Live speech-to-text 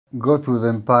Go to the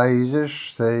Empire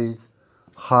State,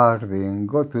 Harbin,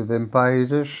 go to the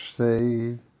Empire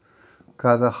State.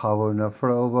 Cada jabón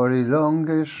afro very long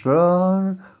is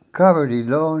long, very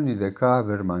long in the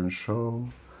Caberman show.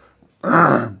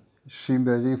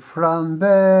 Shimberi from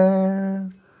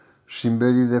there,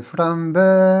 Shimberi the from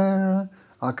there,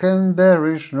 I can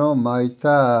berish no my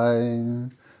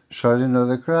time. Sorry no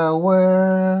the crowd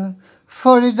where,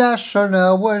 for it dash on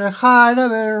a where hard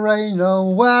of a rain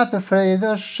on what afraid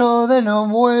of so they know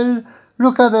well.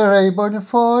 Look at the rainbow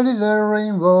for the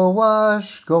rainbow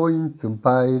was going to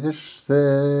Empire State.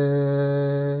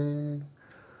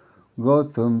 Go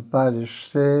to Empire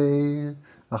State.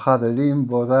 I had a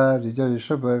limbo that the Jerry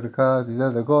Shepherd cat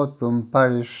that go to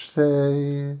Empire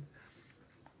State.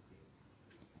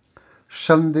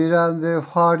 Sunday and the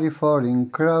party falling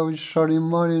crowds sorry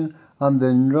morning and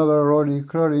then rubber rolling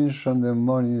crawling Sunday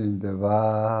morning in the bar.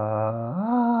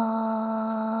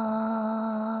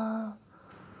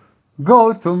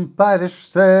 Go to Empire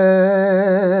State.